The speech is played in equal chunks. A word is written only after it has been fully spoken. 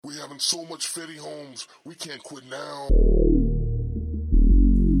We having so much Fetty Homes, we can't quit now.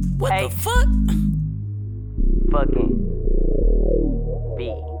 What the fuck? Fucking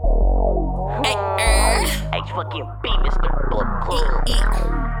B. Hey, H fucking B, Mr. Buckle.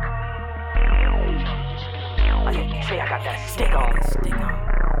 Say I got that stick on.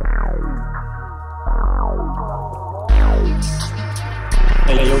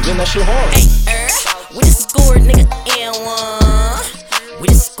 Hey, yo, getting that shit hard. Hey, we just scored, nigga, N1. We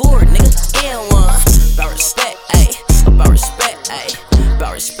just scored, nigga, N1. About respect, ayy. About respect, ayy.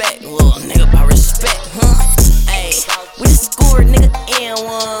 About respect, little nigga, about respect, huh? Ayy, we just scored, nigga,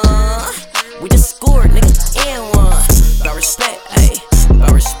 N1. We just scored, nigga, N1. About respect, ayy.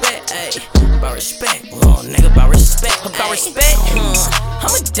 About respect, ayy. About respect, little nigga, about respect. About respect,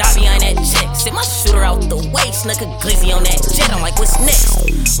 I'ma die behind that check. Sit my shooter out the way, snuck a glizzy on that jet. I'm like, what's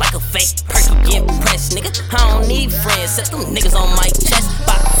next? Like a fake perky get pressed, nigga. I don't need friends, set them niggas on my chest.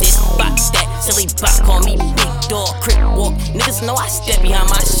 Bop this, bop that, silly bop, call me big dog, crip walk. Niggas know I step behind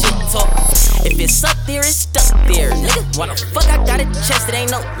my shit talk. If it's up there, it's stuck there, nigga. Why the fuck I got a chest, it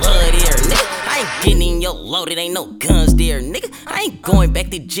ain't no blood here, nigga. I ain't getting in your load, it ain't no guns there, nigga. I ain't going back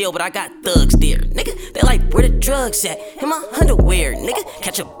to jail, but I got thugs there, nigga. They like, where the drugs at? In my underwear, nigga.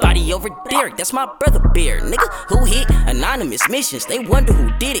 Catch a body over Derek, that's my brother Bear, nigga. Who hit anonymous missions? They wonder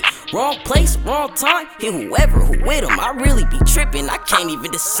who did it. Wrong place, wrong time. Hit whoever who with them. I really be tripping. I can't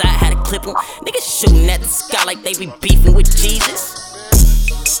even decide how to clip them. Niggas shooting at the sky like they be beefing with Jesus.